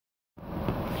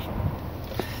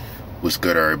What's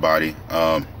good, everybody?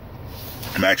 I'm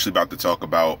actually about to talk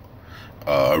about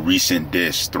a recent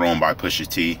diss thrown by Pusha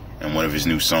T and one of his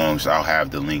new songs. I'll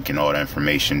have the link and all the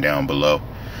information down below.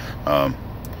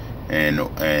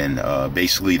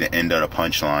 Basically the end of the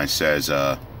punchline says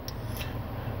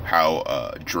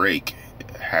how Drake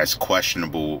has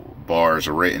questionable bars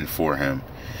written for him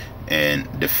and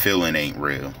the feeling ain't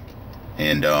real.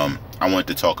 And I want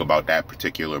to talk about that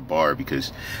particular bar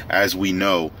because, as we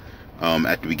know,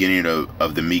 at the beginning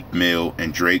of the Meek Mill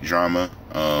and Drake drama,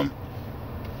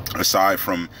 aside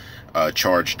from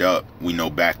Charged Up, we know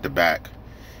Back to Back,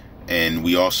 and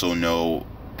we also know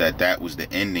that was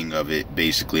the ending of it.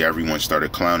 Basically, everyone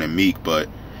started clowning Meek, but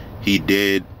he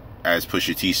did, as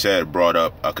Pusha T said, brought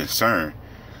up a concern.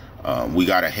 We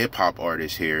got a hip-hop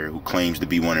artist here who claims to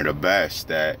be one of the best,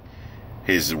 that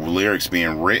his lyrics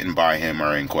being written by him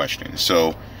are in question.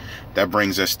 So that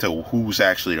brings us to who's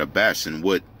actually the best and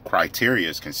what criteria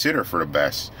is considered for the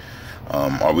best.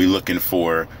 Are we looking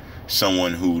for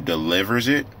someone who delivers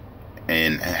it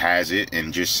and has it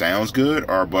and just sounds good,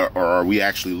 or are we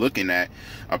actually looking at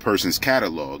a person's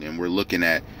catalog and we're looking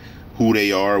at who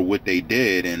they are, what they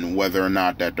did, and whether or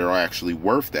not that they're actually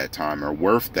worth that time or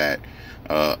worth that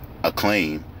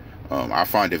acclaim? I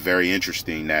find it very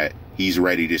interesting that he's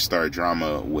ready to start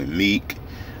drama with Meek.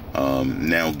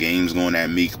 Now Game's going at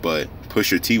Meek, but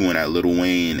Pusha T went at Lil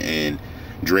Wayne and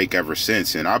Drake ever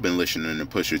since. And I've been listening to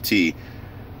Pusha T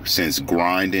since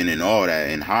grinding and all that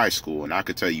in high school. And I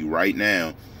could tell you right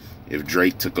now, if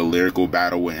Drake took a lyrical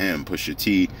battle with him, Pusha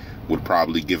T would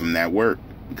probably give him that work,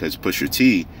 because Pusha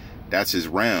T, that's his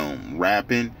realm.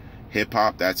 Rapping,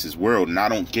 hip-hop, that's his world. And I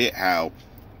don't get how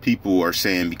people are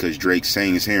saying because Drake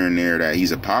sings here and there that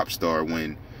he's a pop star,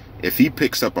 when if he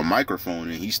picks up a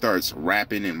microphone and he starts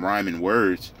rapping and rhyming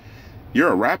words,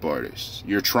 you're a rap artist.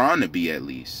 You're trying to be, at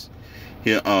least.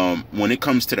 When it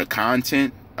comes to the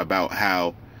content about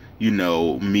how,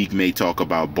 Meek may talk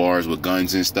about bars with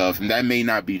guns and stuff, and that may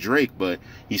not be Drake, but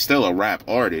he's still a rap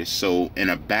artist. So in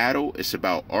a battle, it's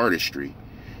about artistry.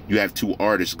 You have two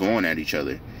artists going at each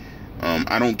other.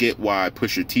 I don't get why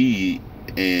Pusha T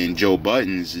and Joe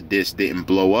Budden's diss didn't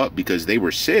blow up, because they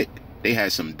were sick. They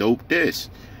had some dope diss.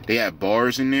 They had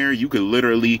bars in there. You could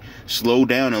literally slow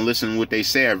down and listen to what they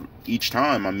say each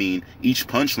time. I mean, each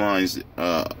punchline's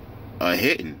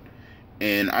hitting.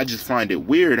 And I just find it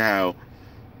weird how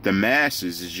the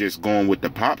masses is just going with the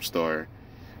pop star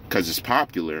because it's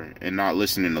popular and not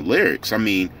listening to lyrics. I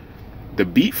mean, the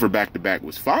beat for Back to Back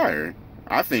was fire.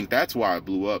 I think that's why it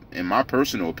blew up, in my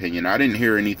personal opinion. I didn't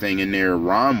hear anything in there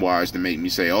rhyme-wise to make me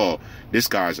say, oh, this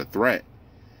guy's a threat.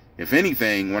 If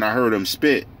anything, when I heard him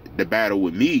spit the battle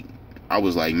with Meek, I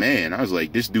was like,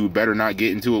 this dude better not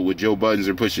get into it with Joe Budden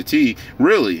or Pusha T,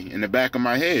 really, in the back of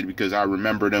my head, because I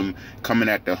remember them coming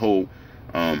at the whole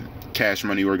Cash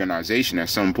Money organization at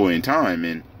some point in time.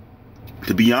 And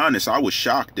to be honest, I was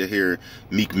shocked to hear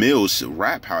Meek Mills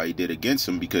rap how he did against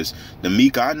him, because the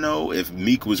Meek I know, if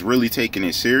Meek was really taking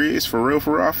it serious, for real,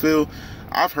 I feel,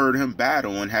 I've heard him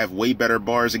battle and have way better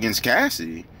bars against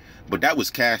Cassidy. But that was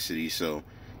Cassidy, so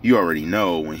you already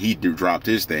know when he dropped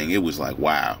his thing, it was like,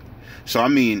 wow. So, I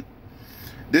mean,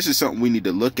 this is something we need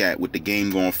to look at with the game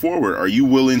going forward. Are you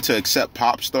willing to accept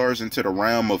pop stars into the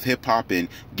realm of hip-hop and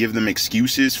give them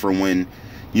excuses for when,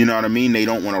 you know what I mean, they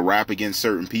don't want to rap against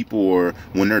certain people, or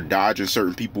when they're dodging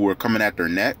certain people who are coming at their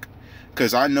neck?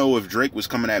 Because I know if Drake was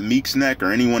coming at Meek's neck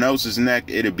or anyone else's neck,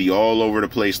 it'd be all over the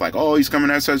place. Like, oh, he's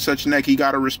coming at such neck, he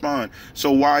got to respond.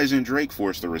 So why isn't Drake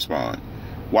forced to respond?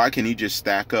 Why can he just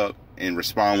stack up and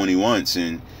respond when he wants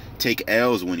and take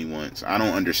L's when he wants? I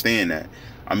don't understand that.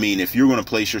 I mean, if you're going to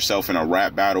place yourself in a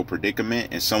rap battle predicament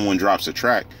and someone drops a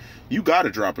track, you got to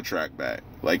drop a track back.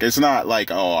 Like, it's not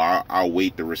like, oh, I'll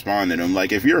wait to respond to them.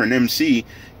 Like, if you're an MC,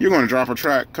 you're going to drop a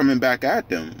track coming back at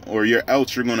them, or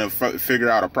else you're going to figure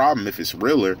out a problem if it's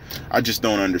realer. I just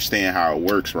don't understand how it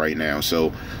works right now.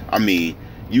 So, I mean,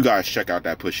 you guys check out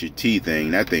that Pusha T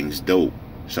thing. That thing's dope.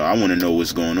 So I want to know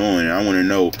what's going on, and I want to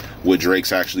know what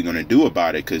Drake's actually going to do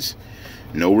about it, because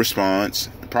no response,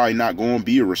 probably not going to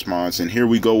be a response. And here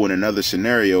we go with another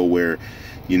scenario where,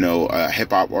 a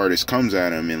hip-hop artist comes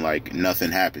at him and, like,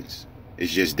 nothing happens.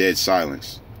 It's just dead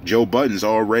silence. Joe Budden's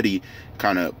already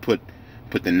kind of put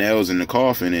the nails in the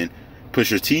coffin, and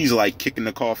Pusha T's, like, kicking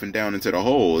the coffin down into the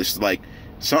hole. It's like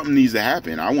something needs to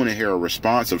happen. I want to hear a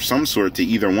response of some sort to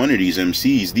either one of these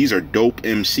MCs. These are dope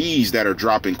MCs that are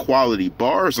dropping quality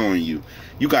bars on you.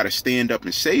 You got to stand up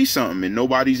and say something, and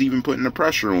nobody's even putting the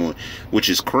pressure on, which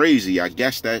is crazy. I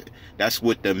guess that's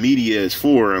what the media is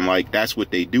for, and like that's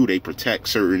what they do. They protect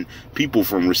certain people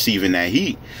from receiving that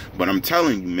heat. But I'm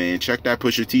telling you, man, check that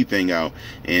Pusha T thing out,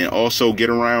 and also get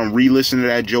around, re-listen to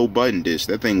that Joe Budden disc.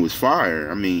 That thing was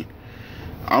fire. I mean,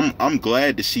 I'm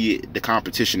glad to see the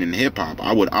competition in hip hop.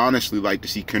 I would honestly like to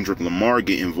see Kendrick Lamar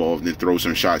get involved and throw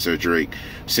some shots at Drake,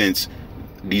 since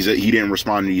he didn't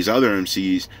respond to these other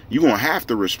MCs. You gonna have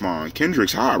to respond.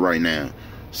 Kendrick's hot right now,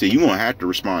 so you gonna have to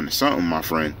respond to something, my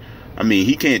friend. I mean,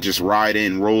 he can't just ride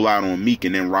in, roll out on Meek,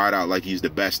 and then ride out like he's the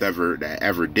best ever that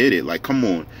ever did it. Like, come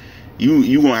on.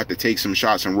 You gonna have to take some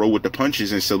shots and roll with the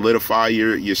punches and solidify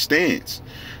your stance.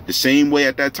 The same way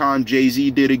at that time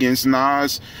Jay-Z did against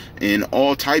Nas and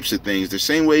all types of things. The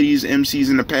same way these MCs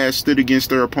in the past stood against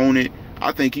their opponent,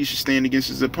 I think he should stand against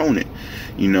his opponent.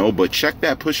 You know, but check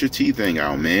that Pusha T thing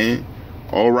out, man.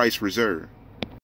 All rights reserved.